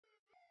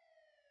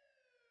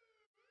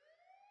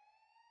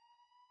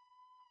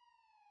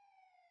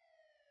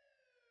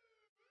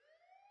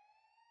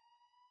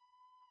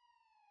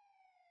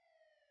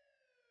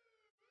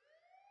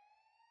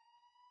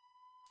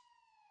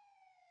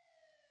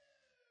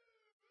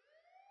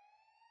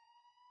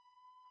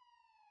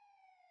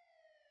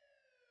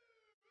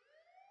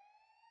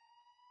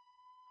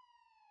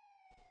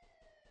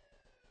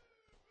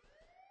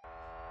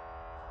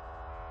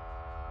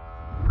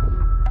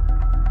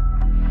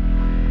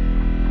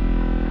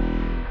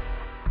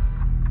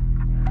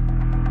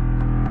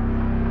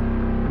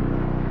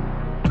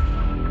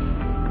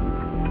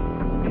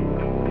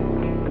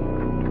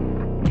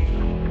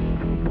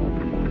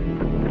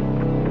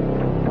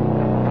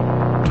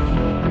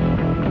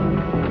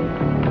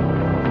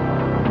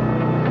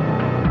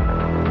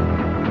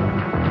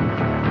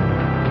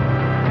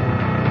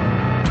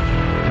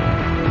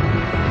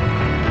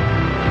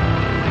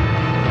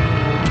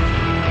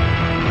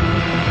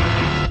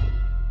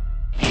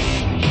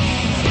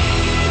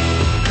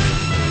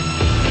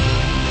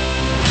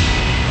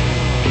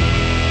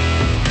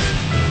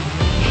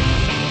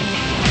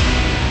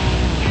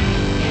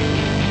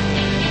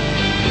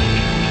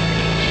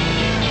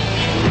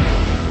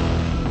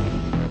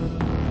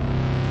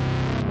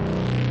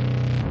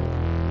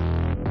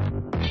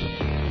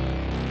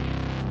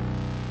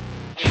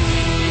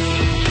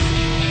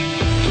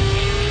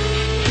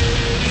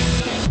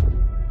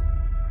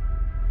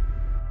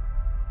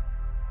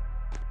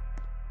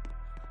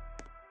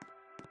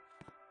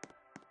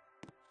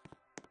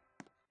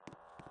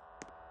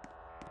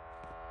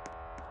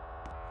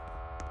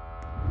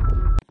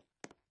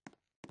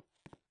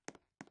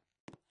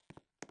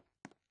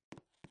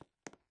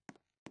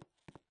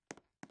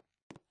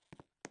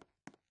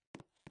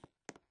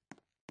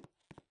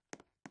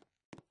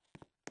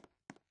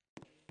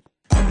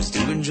was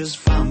doing just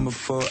fine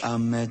before I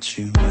met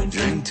you. I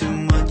drink too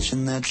much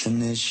and that's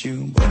an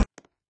issue, but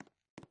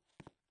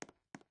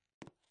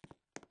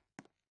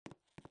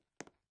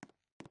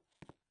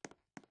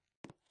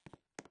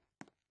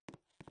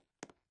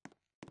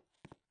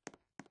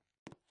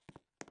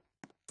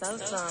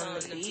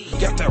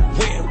got that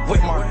wet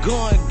with my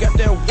gun, got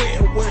that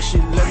wet where she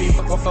let me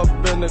fuck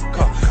up in the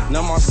car.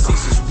 Now my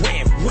seats is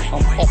wet,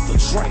 I'm off the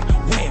drink,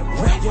 wet,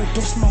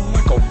 don't smell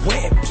like a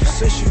wet. She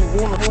said she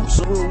wanna hoop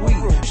some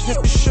weed. She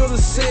should've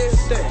said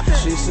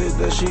that. She said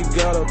that she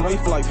got a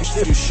knife like you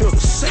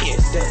should've said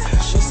that.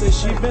 She said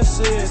she been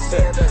said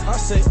that. I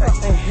said I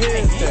ain't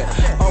heard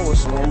that. I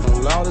was on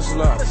the loudest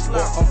loud,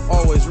 but I'm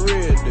always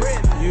ready.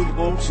 You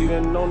won't see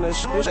that on that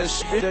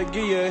shit that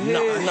give you a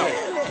head. No.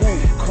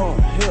 Ooh,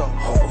 come here,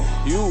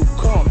 you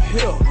come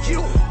here,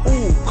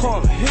 ooh,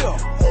 come here,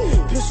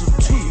 pistol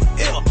to your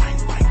ear,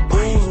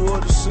 booze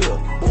what I sip,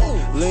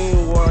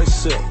 lean what I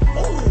sip,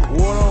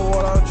 water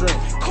what I drink,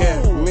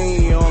 cat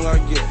me young I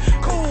get,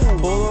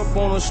 pull up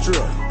on the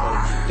strip,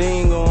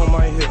 thing on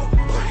my hip,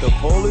 the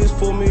police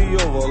pull me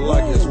over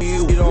like it's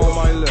weed on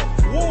my lip.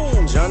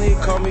 Johnny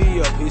called me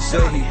up, he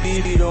said he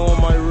beat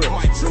on my rib.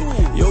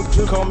 Yo,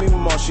 chick called me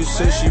mom, she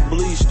said she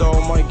bleached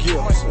all my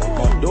gifts.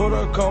 My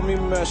daughter called me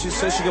mad, she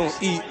said she gon'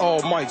 eat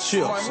all my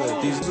chips.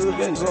 These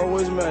niggas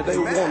always mad, they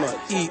wanna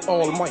eat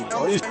all of my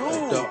ice.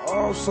 The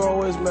ops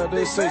always mad,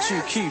 they say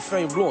Chief Keef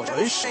ain't blowing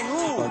ish.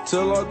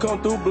 Until I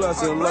come through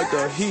blessing like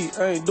the heat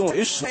ain't doing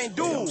ish.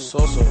 So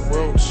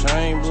Will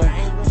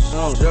Chamberlain,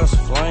 sun just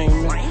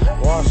flaming,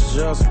 watch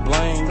just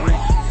blaming,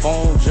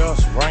 phone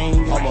just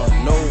ringing. I'm a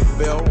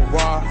Nobel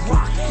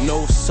rocker,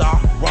 no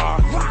sock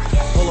rocker,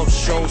 pull up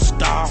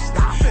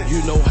showstopper,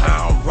 you know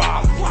how I'm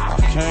rocking.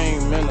 I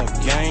came in the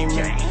game,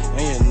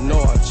 and you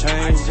know I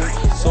changed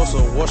it. So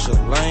what's your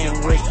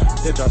language?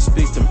 Bitch, I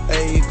speak them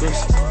acres.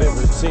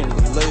 Favorite team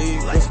the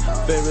Lakers,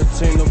 favorite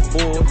team the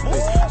Bulls.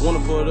 Wanna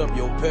put up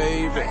your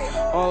pavement?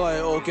 I'm like,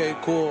 okay,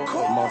 cool.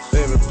 My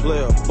favorite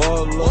player,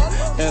 Butler,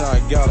 and I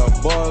got a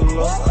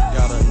Butler. I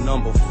got a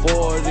number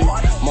 40,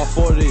 my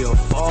 40 a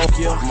fuck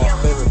yeah. My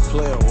favorite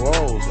player,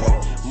 Rose.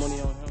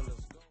 Money on him.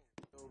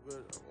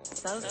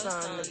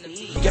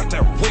 Got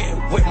that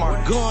wet with my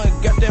gun,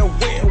 got that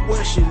wet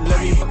where she let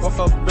me fuck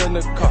up in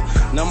the car.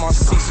 Now my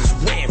seats is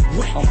wet,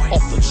 I'm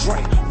off the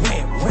drink,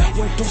 wet,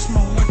 don't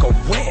smell like a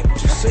wet.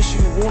 She said she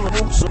wanna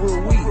hoop some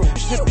weed.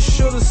 She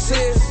should've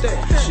said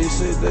that. She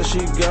said that she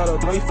got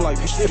a knife like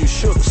you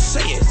should've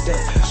said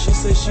that. She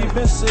said she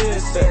been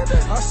said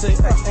that. I said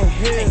I ain't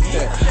heard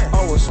that.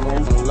 I was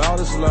on the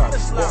loudest loud,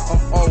 but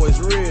I'm always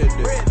ready.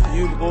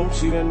 You won't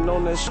see that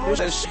on that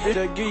shit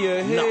that give you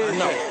a head.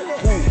 No.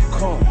 Ooh,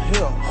 come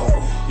here,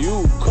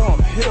 you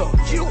come here,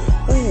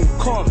 ooh,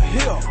 come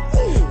here,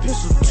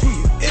 pistol to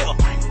your ear,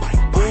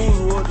 booze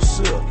what I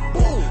sip,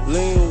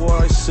 lean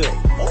what I sip,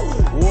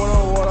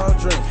 water what I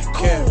drink,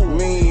 cat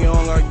me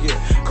young I get,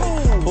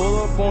 pull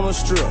up on the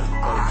strip,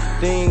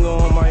 thing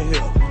on my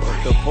hip,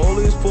 the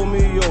police pull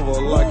me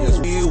over like it's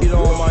weed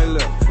on my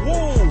lip.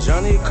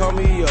 Johnny called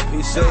me up,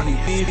 he said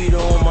he beat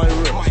on my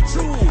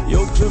rib.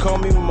 Yo, chick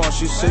called me mom,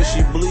 she said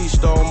she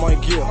bleached all my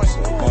gifts.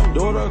 My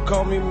daughter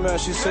called me mad,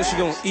 she said she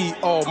gon' eat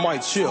all my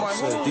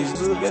chips. These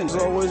niggas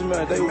always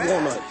mad, they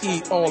wanna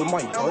eat all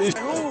my ice.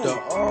 The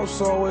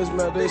ops always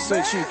mad, they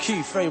say Chief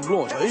Keef ain't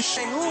blowing ish.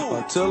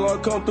 Until I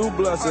come through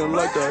blessing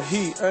like the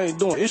heat ain't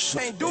doing ish.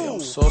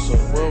 So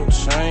Will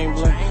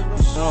Chamberlain,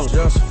 sun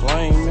just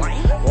flaming,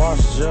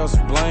 watch just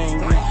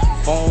blaming,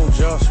 phone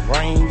just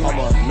ringing. I'm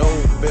a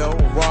Nobel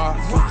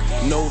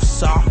rocker, no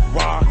sock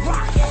rocker,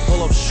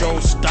 pull up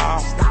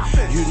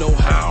showstopper, you know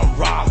how I'm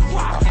rocking.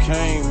 I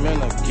came in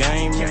the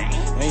game,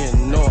 and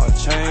you know I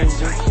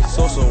changed it.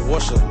 So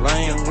what's your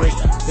language?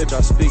 Bitch,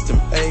 I speak them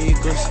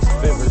acres.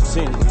 Favorite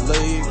team the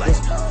Lakers,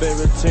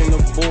 favorite team the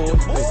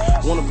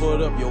Bulls. Wanna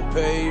put up your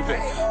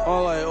pavement?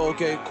 I'm like,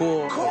 okay,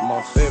 cool.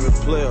 My favorite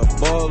player,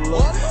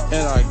 Butler,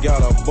 and I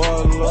got a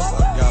Butler.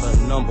 I got a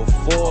number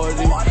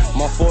 40,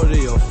 my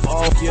 40 a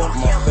fuck yeah.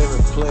 My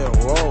favorite player,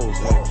 Rose.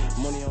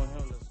 Money on him.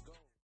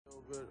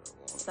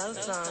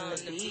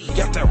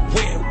 Got that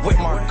wet with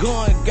my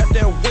gun, got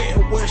that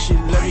wet where she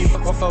let me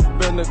fuck up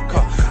in the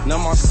car. Now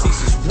my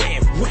seats is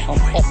wet, I'm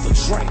off the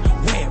drink,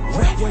 wet,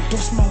 don't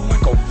smell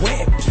like a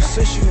wet. She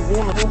said she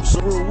wanna hoop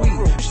some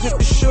weed. She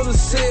should've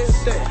said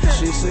that.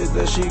 She said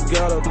that she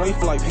got a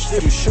knife like you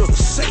should've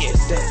said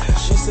that.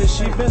 She said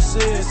she been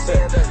said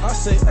that. I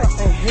said I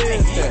ain't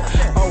heard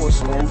that. I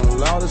was on the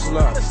loudest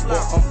loud,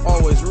 but I'm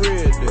always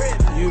ready.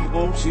 You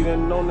won't see that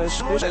on that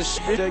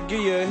shit that give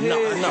you a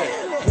head.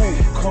 No.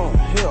 Ooh, come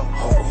here,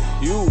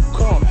 you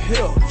come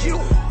here,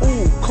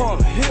 ooh,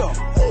 come here,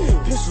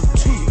 pistol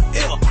to your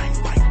ear,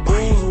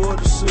 booze what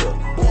I sip,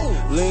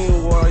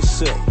 lean what I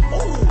sip,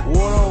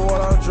 water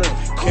what I drink,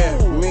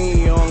 cat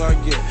me young I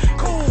get,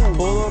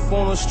 pull up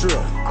on the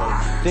strip,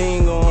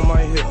 thing on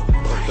my hip,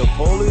 the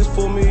police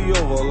pull me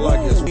over like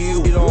it's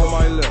weed on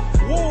my lip.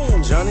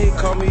 Johnny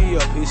called me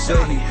up, he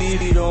said he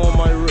beat on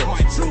my rib.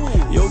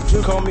 Yo,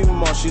 chick called me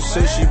mom, she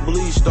said she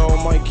bleached all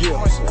my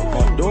gifts.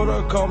 My daughter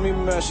told her call me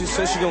mad. She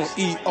said she gonna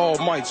eat all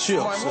my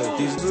chips.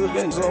 These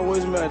niggas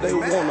always mad. They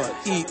wanna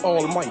eat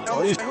all my.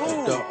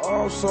 The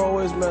ops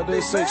always mad.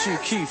 They say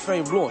Chief Keef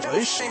ain't blowing.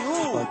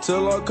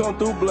 Until I come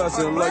through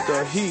blessing like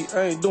the heat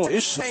ain't doing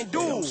it.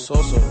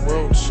 Sosa,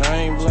 Wilt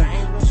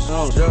Chamberlain,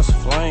 sun just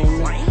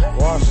flaming,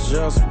 watch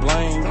just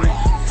blame me,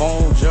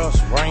 phone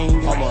just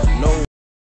ringing. I'm a no.